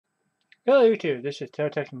Hello YouTube, this is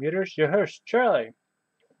Telltale Computers, your host, Charlie.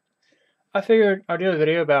 I figured I'll do a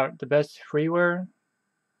video about the best freeware,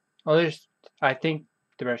 or at least I think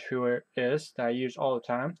the best freeware is, that I use all the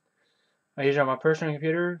time. I use it on my personal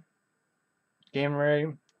computer, game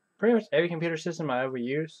rig, pretty much every computer system I ever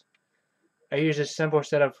use. I use a simple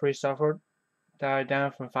set of free software that I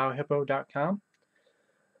downloaded from filehippo.com.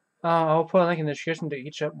 I'll put a link in the description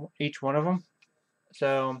to each one of them.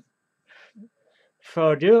 So,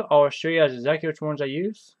 for do, I'll show you guys exactly which ones I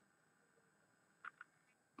use.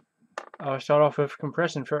 I'll start off with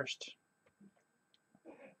compression first.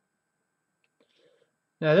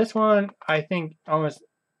 Now this one, I think almost,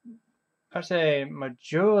 I'd say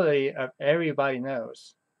majority of everybody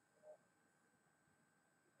knows.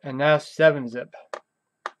 And that's 7-zip.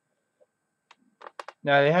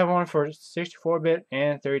 Now they have one for 64-bit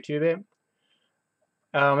and 32-bit.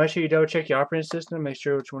 Make sure you double check your operating system, make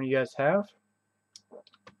sure which one you guys have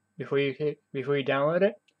before you download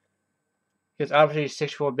it. Because obviously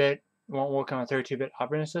 64-bit won't work on a 32-bit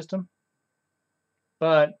operating system,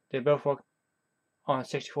 but they both work on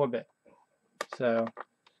 64-bit. So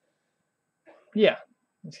yeah,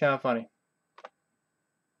 it's kind of funny.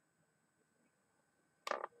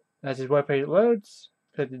 As this web page loads,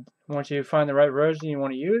 once you find the right version you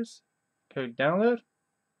want to use, click download,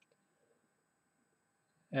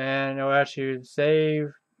 and it'll ask you to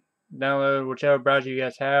save, download whichever browser you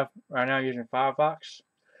guys have. Right now I'm using Firefox.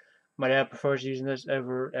 My dad prefers using this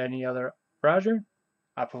over any other browser.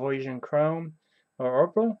 I prefer using Chrome or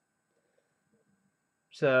Opera.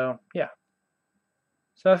 So yeah.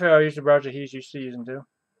 So I figure I'll use the browser he's used to using too,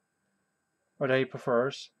 or that he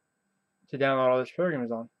prefers, to download all these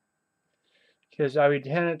programs on. Because I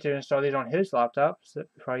intended to install these on his laptop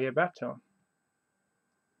before I get back to him.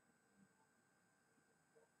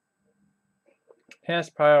 Hence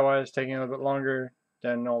probably why it's taking a little bit longer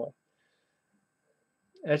than normal.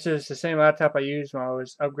 It's just the same laptop I used when I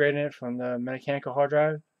was upgrading it from the mechanical hard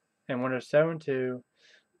drive in Windows 7 to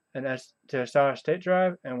a solid state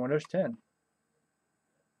drive in Windows 10.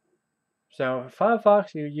 So for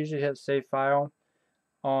Firefox, you usually hit save file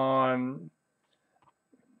on.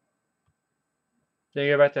 Then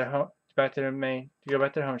you go back to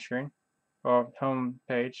the home screen or home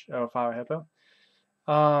page of FireHippo.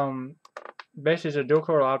 Basically, it's a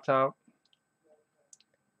dual-core laptop,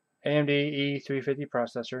 AMD E350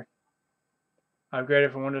 processor. I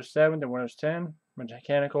upgraded from Windows 7 to Windows 10,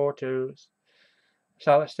 mechanical to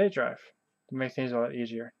solid state drive to make things a lot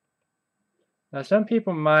easier. Now, some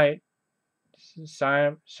people might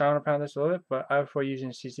sign up on this a little bit, but I prefer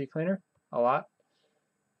using CC Cleaner a lot.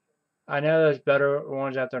 I know there's better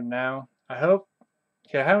ones out there now. I hope,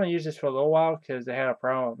 because I haven't used this for a little while because they had a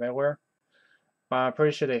problem with malware, but I'm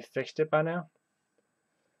pretty sure they fixed it by now.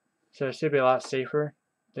 So it should be a lot safer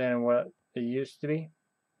than what it used to be.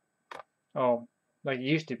 Oh, like it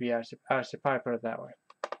used to be, I should probably put it that way.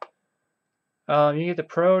 You get the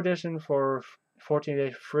Pro Edition for 14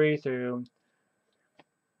 days free through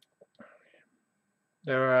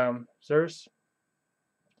their service,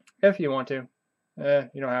 if you want to. You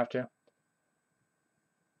don't have to.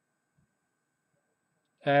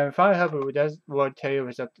 And if I help it, will tell you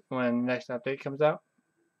when the next update comes out,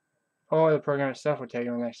 or the program itself will tell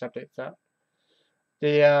you when the next update's out.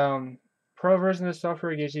 The Pro version of the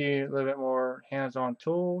software gives you a little bit more hands-on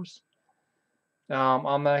tools,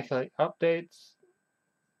 automatic updates,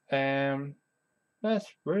 and that's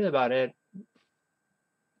really about it.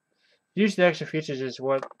 Usually the extra features is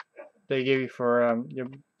what they give you for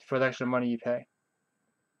the extra money you pay.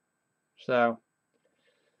 So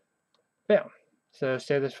yeah. So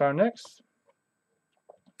save this file next.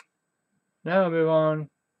 Now we'll move on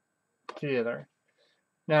to the other.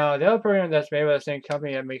 Now the other program that's made by the same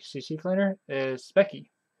company that makes CC Cleaner is Specky.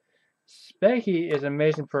 Specky is an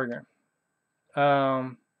amazing program.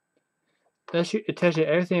 It tells you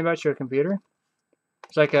everything about your computer.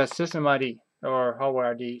 It's like a system ID or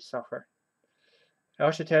hardware ID software. It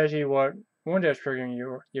also tells you what Windows program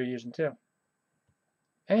you're using too.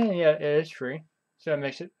 And yeah, it is free, so it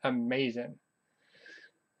makes it amazing.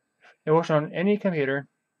 It works on any computer.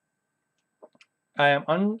 I am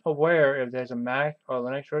unaware if there's a Mac or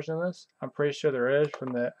Linux version of this. I'm pretty sure there is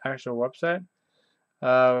from the actual website,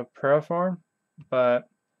 Proform, but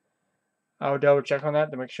I'll double check on that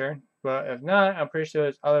to make sure. But if not, I'm pretty sure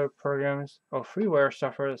there's other programs or freeware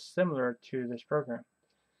software similar to this program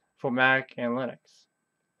for Mac and Linux.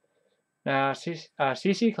 Now,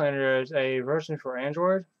 CC Cleaner is a version for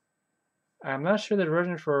Android. I'm not sure the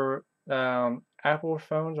version for Apple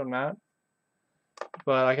phones or not.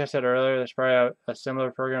 But like I said earlier, there's probably a similar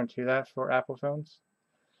program to that for Apple phones.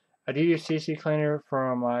 I do use CC Cleaner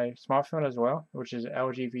for my smartphone as well, which is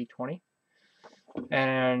LG V20,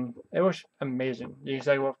 and it was amazing. You can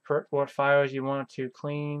say what files you want to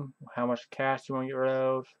clean, how much cache you want to get rid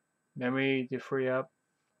of, memory to free up.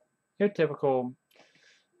 Your typical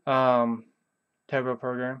turbo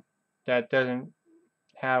program that doesn't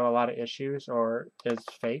have a lot of issues or is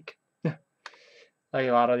fake, like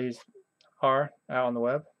a lot of these are out on the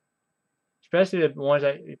web, especially the ones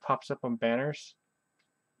that it pops up on banners.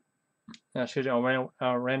 Excuse me, on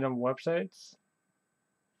random websites.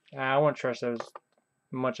 I won't trust those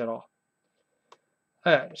much at all.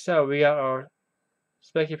 Alright, so we got our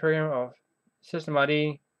Specky program, our System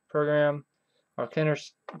ID program, our Cleaner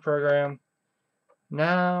program.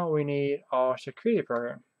 Now we need our security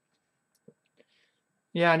program.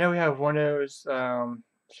 Yeah, I know we have Windows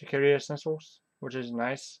security essentials, which is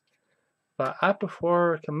nice, but I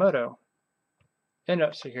prefer Komodo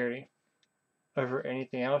End-Up Security over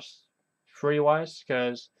anything else free-wise,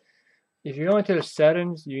 because if you go into the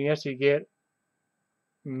settings, you can actually get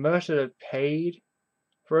most of the paid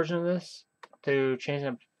version of this to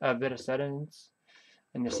change a bit of settings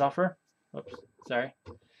in the software. Oops, sorry.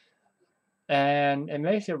 And it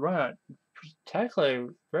makes it run technically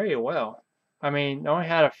very well. I mean, I only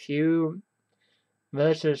had a few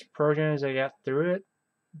malicious programs that got through it,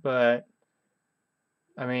 but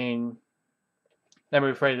I mean, let me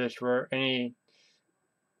rephrase this: for any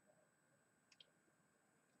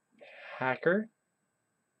hacker,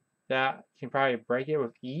 that can probably break it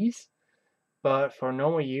with ease, but for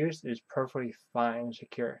normal use, it's perfectly fine and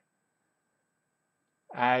secure.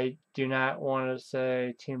 I do not want to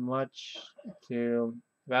say too much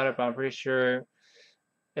about it, but I'm pretty sure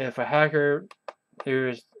if a hacker who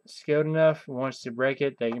is skilled enough wants to break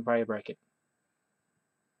it, they can probably break it.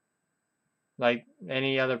 Like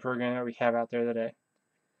any other program that we have out there today.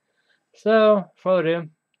 So, further ado,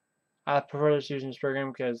 I prefer just using this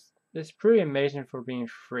program because it's pretty amazing for being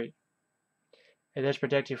free. It does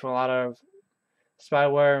protect you from a lot of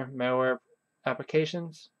spyware, malware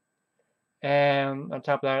applications. And on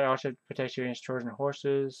top of that, it also protects you against Trojan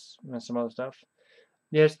horses and some other stuff.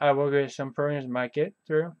 Yes, I will agree some programs might get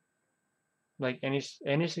through. Like any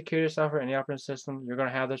security software, any operating system, you're going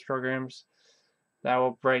to have those programs that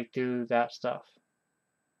will break through that stuff.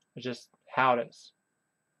 It's just how it is.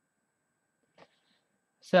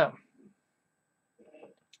 So,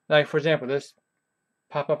 like for example, this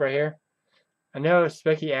pop-up right here. I know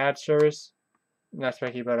Specky ad service, not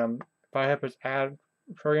Specky, but FireHippo's ad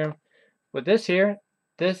program. With this here,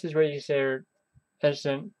 this is where you say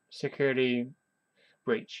instant security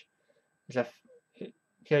breach.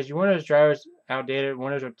 Because your Windows drivers outdated,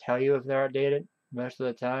 Windows will tell you if they're outdated most of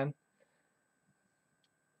the time.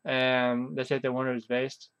 And they say they're Windows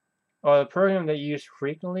based. Or the program that you use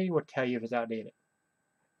frequently will tell you if it's outdated.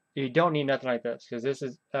 You don't need nothing like this, because this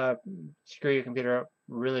is screw your computer up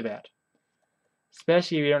really bad.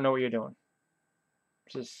 Especially if you don't know what you're doing.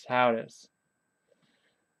 It's just how it is.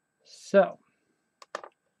 So,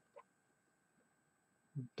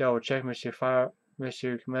 double check Mr.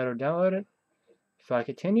 Komodo downloaded. If I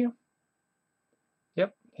continue,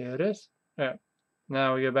 yep, here it is. Alright,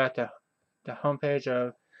 now we go back to the homepage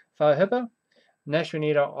of FireHippo. Next, we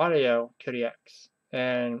need our audio codecs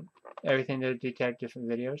and everything to detect different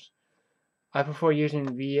videos. I prefer using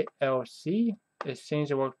VLC. It seems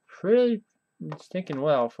to work pretty stinking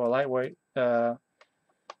well for a lightweight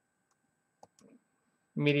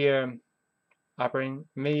media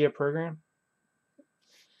program.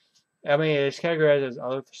 I mean, it's categorized as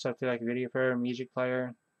other stuff too, like video player, music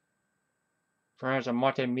player, perhaps a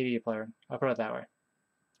multimedia player. I'll put it that way.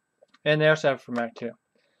 And they also have for Mac too.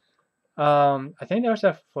 I think they also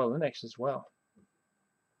have for Linux as well.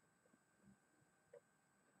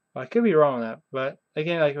 I could be wrong on that, but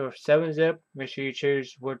again, like with 7-zip, make sure you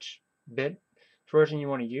choose which bit version you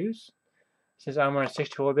want to use. Since I'm on a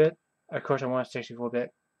 64-bit, of course I want a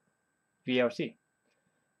 64-bit VLC.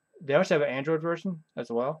 They also have an Android version as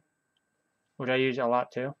well, which I use a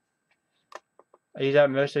lot too. I use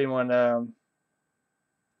that mostly when the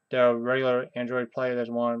regular Android player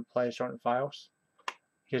doesn't want to play certain files,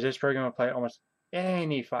 because this program will play almost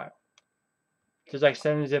any file. Just like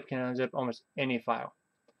 7-zip can unzip almost any file.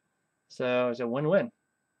 So it's a win-win.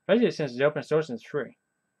 Especially since it's open source and it's free.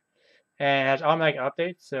 And it has automatic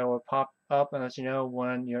updates, so it will pop up and let you know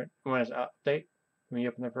when it's an update when you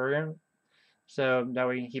open the program. So that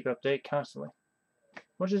way you can keep it updated constantly,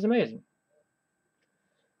 which is amazing.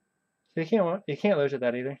 So you can't lose with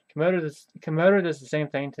that either. Komodo does the same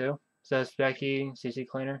thing too. So Specky, CC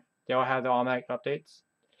Cleaner, they all have the automatic updates.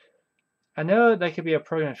 I know that could be a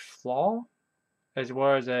program flaw as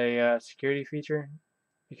well as a security feature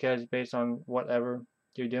because based on whatever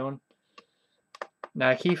you're doing.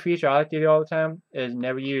 Now, a key feature I like to do all the time is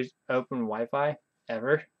never use open Wi-Fi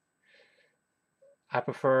ever. I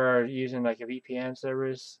prefer using like a VPN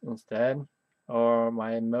service instead, or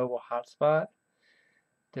my mobile hotspot,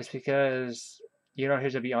 just because you don't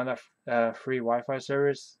have to be on that free Wi-Fi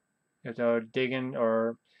service. You have to dig in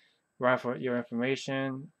or run for your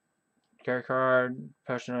information, credit card,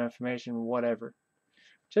 personal information, whatever.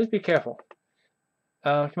 Just be careful.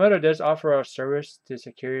 Komodo does offer a service to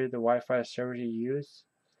secure the Wi-Fi server you use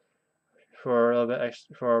for a little bit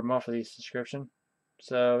extra, for a monthly subscription.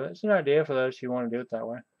 So it's an idea for those who want to do it that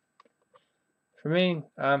way. For me,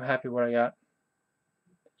 I'm happy with what I got.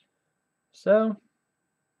 So,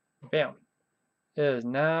 bam. It is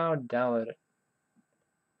now downloaded.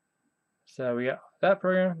 So we got that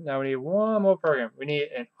program. Now we need one more program. We need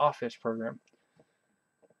an Office program.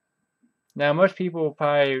 Now most people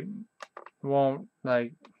probably won't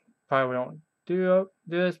do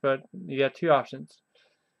this, but you got two options.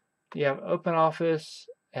 You have Open Office,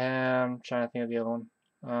 and I'm trying to think of the other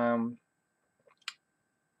one.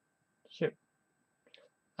 Shoot,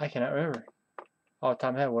 I cannot remember off the top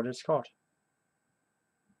of my head what it's called.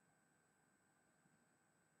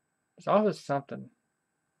 It's Office something.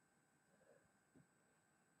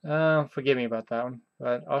 Forgive me about that one,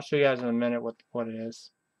 but I'll show you guys in a minute what it is.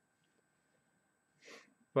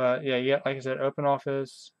 But yeah, you got, like I said, Open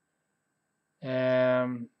Office,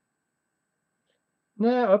 and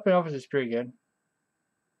yeah, Open Office is pretty good.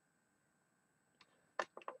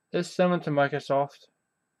 It's similar to Microsoft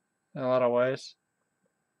in a lot of ways,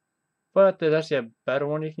 but there's actually a better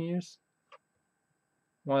one you can use.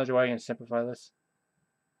 One way I can simplify this.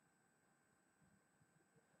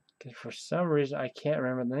 Because for some reason I can't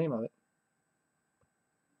remember the name of it.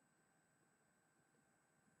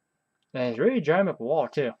 And it's really driving up a wall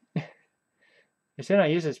too. You see, I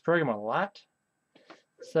use this program a lot.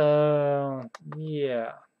 So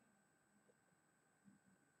yeah.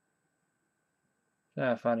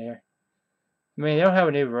 It's funny here. I mean, they don't have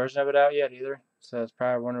a new version of it out yet either. So that's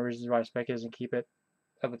probably one of the reasons why Spec doesn't keep it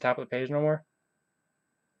at the top of the page no more.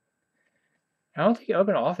 I don't think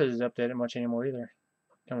Open Office is updated much anymore either.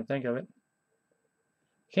 Come to think of it.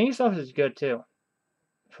 King's Office is good too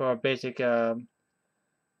for a basic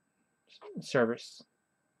service.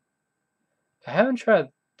 I haven't tried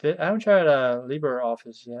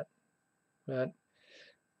LibreOffice yet, but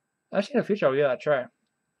actually in the future I'll give that a try.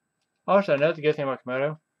 Also, another good thing about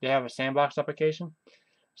Komodo, they have a sandbox application,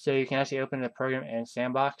 so you can actually open the program in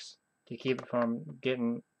sandbox to keep it from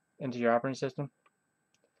getting into your operating system.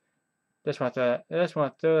 Just want to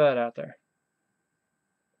throw that out there.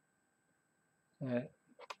 Why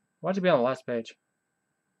don't you be on the last page?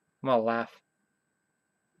 I'm gonna laugh.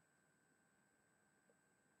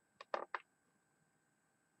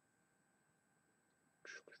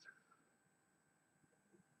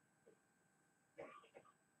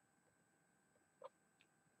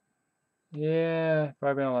 Yeah,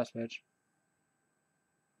 probably on the last page.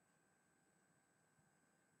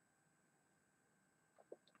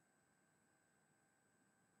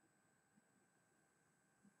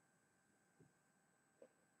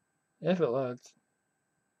 If it loads.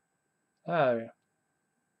 Ah, there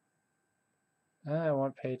we go. I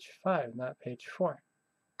want page 5, not page 4.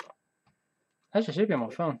 Actually, should be on my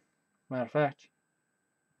phone. Matter of fact.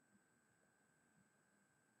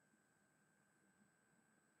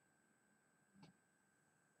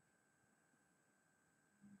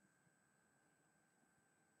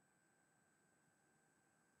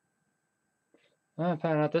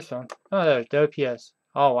 Probably not this one. Oh, there's the OPS.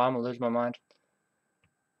 Oh, I'm gonna lose my mind.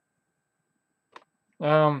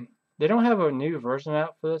 They don't have a new version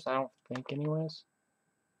out for this, I don't think, anyways.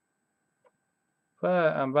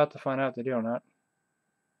 But I'm about to find out if they do or not.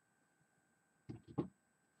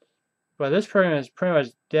 But this program is pretty much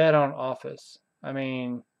dead on Office. I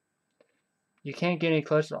mean, you can't get any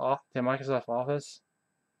closer to Microsoft Office,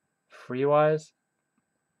 free-wise,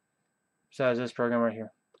 besides this program right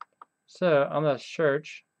here. So I'm gonna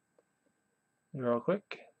search real quick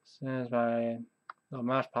as soon as my little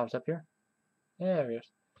mouse pops up here. There it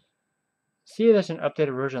is. See if there's an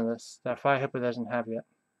updated version of this that FireHippo doesn't have yet.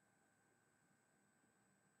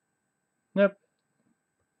 Nope.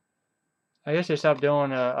 I guess they stopped doing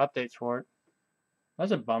updates for it.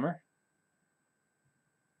 That's a bummer.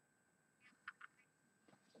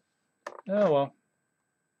 Oh well.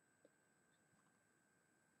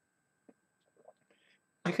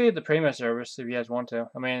 You could get the premium service if you guys want to.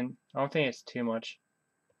 I mean, I don't think it's too much.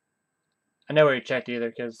 I never really checked either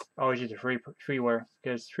because I always use the freeware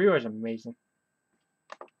because freeware is amazing.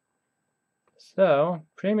 So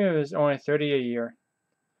premium is only $30 a year.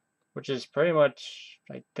 which is pretty much,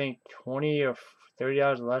 I think, $20 or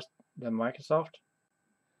 $30 less than Microsoft.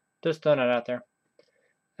 Just throwing it out there.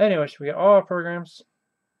 Anyways, we got all our programs.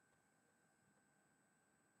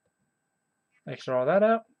 Exit all that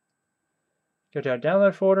out. Go to our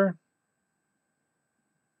download folder.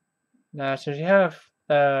 Now, since you have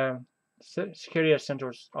Security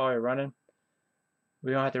Essentials already running,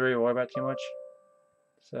 we don't have to really worry about too much.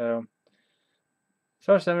 So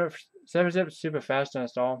 7-zip is super fast to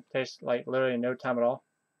install. Takes like literally no time at all.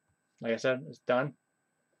 Like I said, it's done.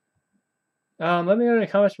 Let me know in the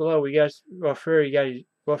comments below what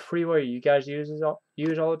freeware you guys use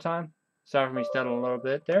all the time. Sorry for me stuttering a little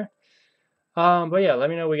bit there. But yeah, let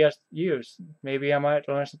me know what you guys use. Maybe I might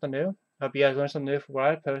learn something new. Hope you guys learned something new from what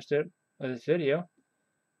I posted in this video.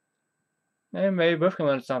 And maybe both can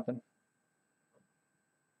learn something.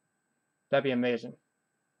 That'd be amazing.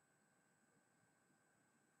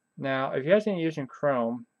 Now, if you guys ain't using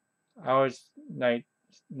Chrome, I always like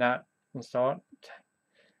not install it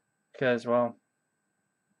because, well,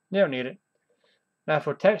 you don't need it. Now,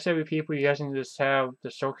 for tech-savvy people, you guys can just have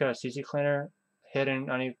the shortcut CC Cleaner hidden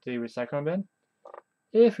underneath the recycling bin,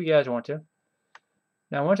 if you guys want to.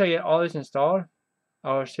 Now, once I get all this installed,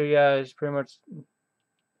 I'll show you guys pretty much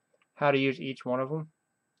how to use each one of them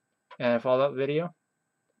and a follow-up video.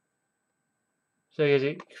 So you guys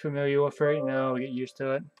get familiar with it, get used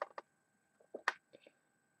to it,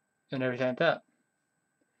 and everything like that.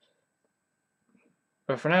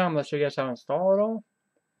 But for now, I'm going to show you guys how to install it all.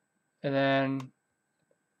 And then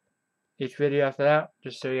each video after that,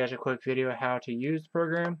 just show you guys a quick video of how to use the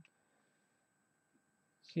program.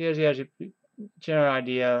 So you guys get a general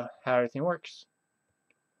idea how everything works.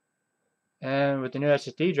 And with the new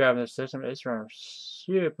SSD drive in the system, it's running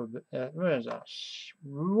super,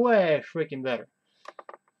 way freaking better.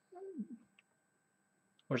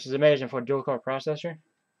 Which is amazing for a dual-core processor.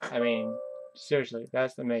 I mean, seriously,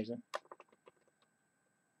 that's amazing.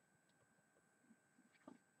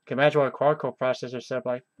 Can imagine what a quad-core processor setup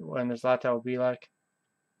like when this laptop will be like.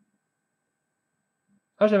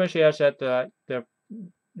 Also, make sure you guys set the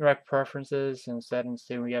right preferences and settings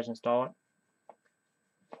too when you guys install it.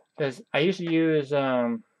 Because I used to use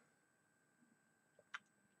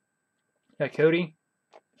Kodi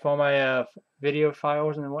for my video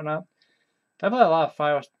files and whatnot. I've had a lot of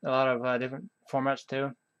files, a lot of different formats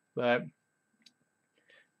too, but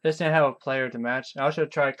this didn't have a player to match. I also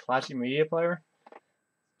tried Classic Media Player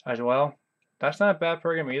as well. That's not a bad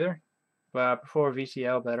program either, but I prefer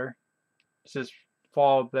VCL better. It's just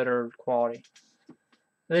far better quality,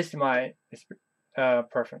 at least in my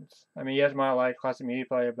preference. I mean, you guys might like Classic Media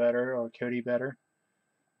Player better or Kodi better.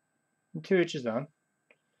 To each his own.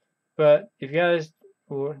 But if you guys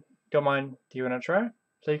don't mind giving it a try,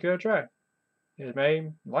 so you could try. You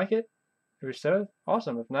may like it. If you're so,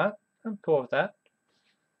 awesome. If not, I'm cool with that.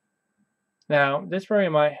 Now, this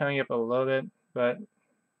program might hang up a little bit, but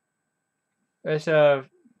it's a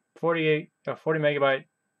 40 megabyte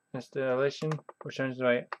installation, which turns to,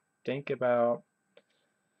 I think, about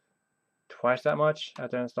twice that much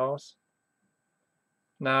after it installs.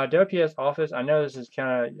 Now, WPS Office, I know this is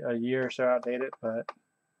kind of a year or so outdated, but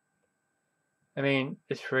I mean,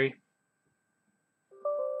 it's free.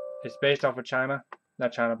 It's based off of Microsoft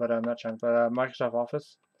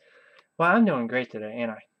Office. Well, I'm doing great today,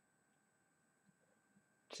 ain't I?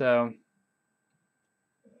 So,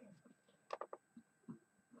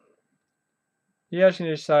 you guys can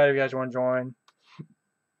decide if you guys want to join.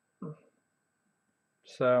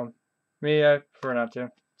 So, me, I prefer not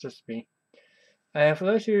to. Just me. And for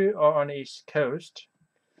those who are on the East Coast,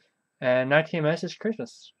 and 19 minutes is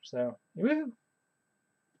Christmas. So, woo!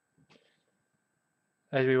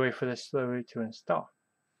 As we wait for this slowly to install.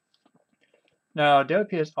 Now,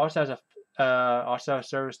 WPS also has a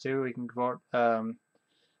service too. We can convert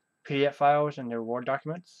PDF files into Word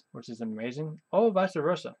documents, which is amazing. Or vice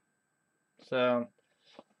versa. So,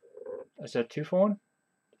 it's a 2-for-1,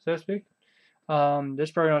 so to speak.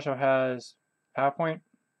 This program also has PowerPoint.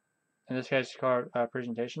 In this case, it's called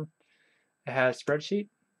presentation. It has spreadsheet.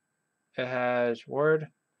 It has Word.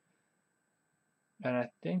 And I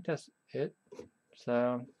think that's it.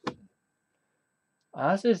 So,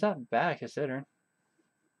 honestly, it's not bad considering.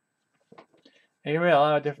 And you can read a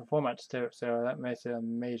lot of different formats too, so that makes it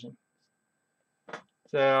amazing.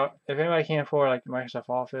 So, if anybody can't afford like Microsoft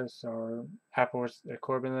Office or Apple's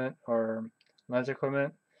equivalent or Lens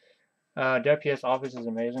equivalent, WPS Office is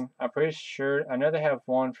amazing. I'm pretty sure, I know they have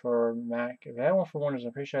one for Mac. If they have one for Windows,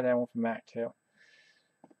 I'm pretty sure they have one for Mac too.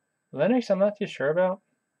 Linux, I'm not too sure about,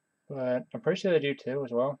 but I'm pretty sure they do too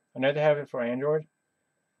as well. I know they have it for Android.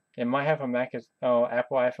 It might have a Mac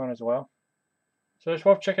Apple iPhone as well. So it's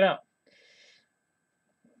worth checking out.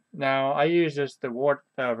 Now I use the Word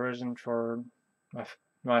version for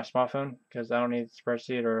my smartphone because I don't need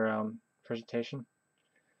spreadsheet or presentation.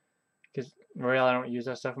 Because really I don't use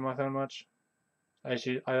that stuff on my phone much. I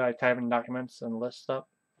like type in documents and list stuff.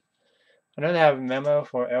 I know they have a memo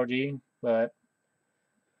for LG, but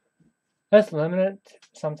that's limited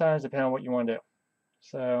sometimes depending on what you want to do.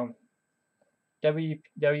 So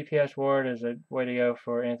WPS Word is a way to go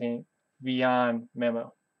for anything beyond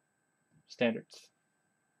memo standards.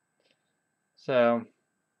 So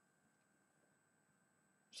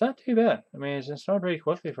it's not too bad. I mean, it's installed pretty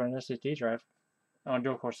quickly for an SSD drive on a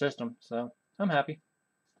dual core system, so I'm happy.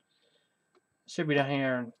 Should be done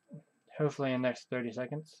here hopefully in the next 30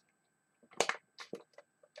 seconds.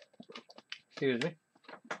 Excuse me.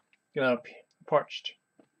 Get up parched.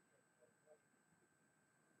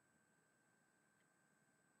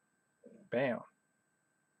 Bam.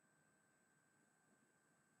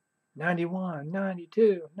 91,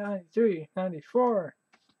 92, 93, 94,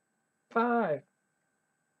 5,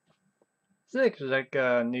 6 is like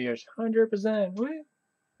New Year's 100%. Woo.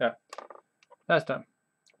 Yeah, that's done.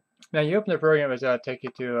 Now you open the program, it's going to take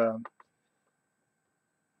you to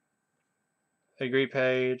agree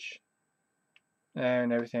page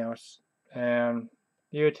and everything else, and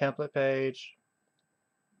your template page,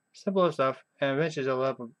 simple stuff, and eventually it'll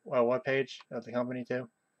up a web page of the company too,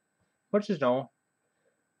 which is normal.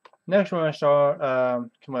 Next, we're going to start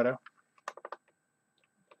Komodo.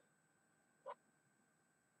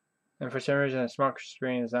 And for some reason, the smart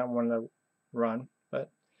screen is not one to run,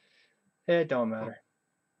 but it don't matter.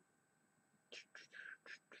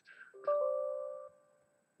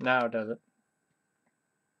 Now it does it.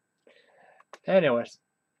 Anyways.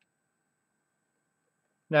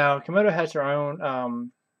 Now, Komodo has their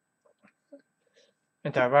own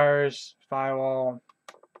antivirus, firewall,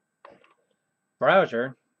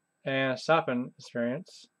 browser, and stopping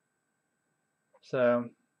experience. So,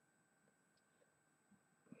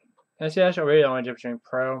 and see, that's really the only difference between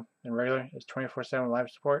Pro and regular is 24/7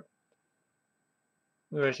 live support.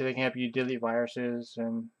 Which they can help you delete viruses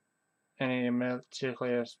and any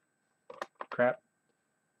malicious crap.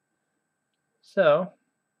 So,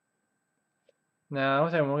 now,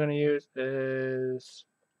 one thing we're going to use is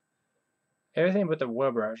everything but the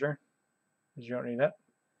web browser, because you don't need that.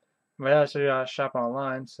 But also you gotta shop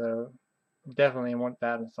online, so definitely want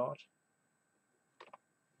that installed.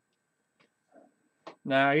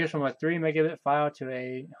 Now I use from a 3 megabit file to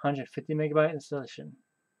a 150 megabyte installation.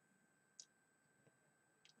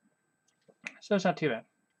 So it's not too bad.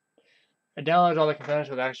 It downloads all the components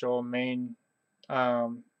with the actual main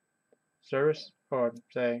service, or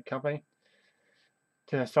say company,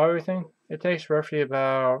 to install everything. It takes roughly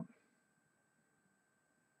about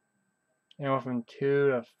anywhere from 2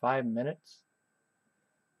 to 5 minutes.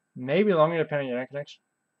 Maybe longer depending on your internet connection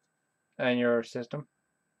and your system.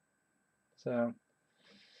 So,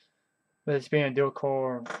 with this being a dual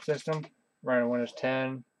core system, running Windows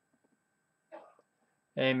 10,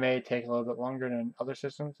 it may take a little bit longer than other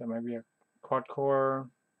systems. It might be a quad core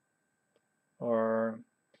or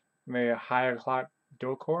maybe a higher clock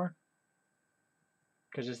dual core,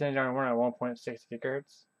 because this thing's only running at 1.6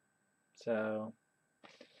 gigahertz. So,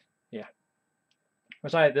 yeah.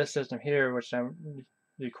 Besides this system here, which I'm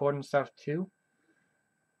recording stuff to,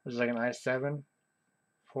 which is like an i7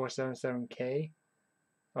 477K,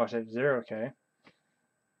 oh, I said 0K,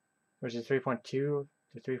 which is 3.2 to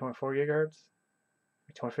 3.4 gigahertz,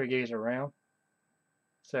 23 gigs of RAM.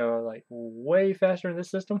 So, like, way faster than this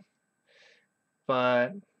system.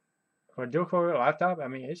 But for a dual core laptop, I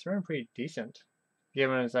mean, it's running pretty decent,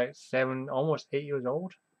 given it's like 7, almost 8 years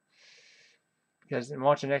old. Because in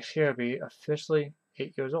March of next year, it'll be officially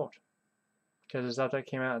 8 years old. Because this laptop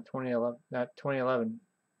came out in 2011,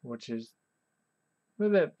 which is a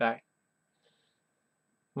little bit back.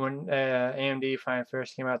 When AMD finally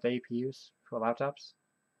first came out with the APUs for laptops.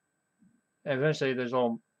 And eventually, there's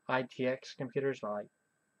all ITX computers, like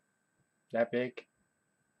that big,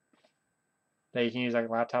 that you can use like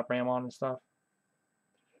laptop RAM on and stuff,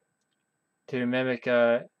 to mimic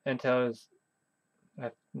Intel's,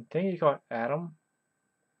 I think you call it Atom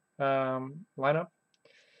lineup,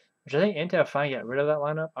 which I think Intel finally got rid of that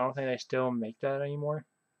lineup. I don't think they still make that anymore,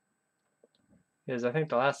 because I think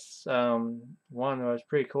the last one that was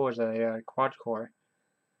pretty cool was a quad core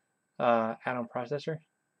Atom processor,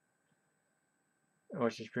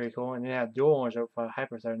 which is pretty cool, and they have dual ones for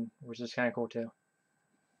Hyper-Thread, which is kind of cool too.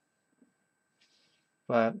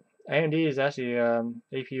 But AMD is actually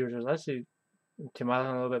APU is actually, to my mind,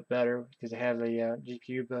 a little bit better because they have the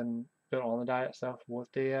GPU built on the die itself with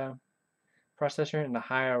the processor, and the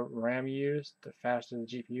higher RAM you use, the faster the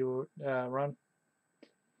GPU will run.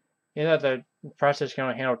 You know the processor can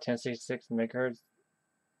only handle 1066 megahertz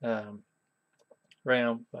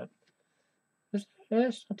RAM, but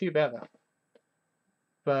it's not too bad though.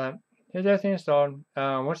 But here's everything installed.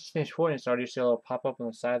 Once this thing's fully installed, you see a little pop up on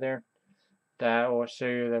the side there that will show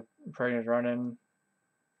you the program is running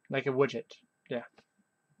like a widget. Yeah.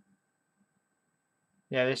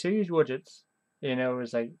 Yeah, they still use widgets. You know, it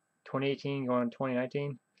was like 2018 going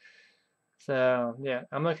 2019. So yeah,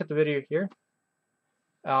 I'm gonna cut the video here.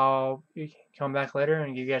 I'll come back later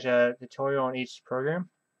and give you guys a tutorial on each program.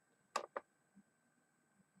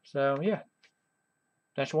 So yeah,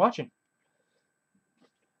 thanks for watching.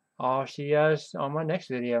 I'll see you guys on my next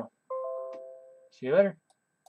video. See you later.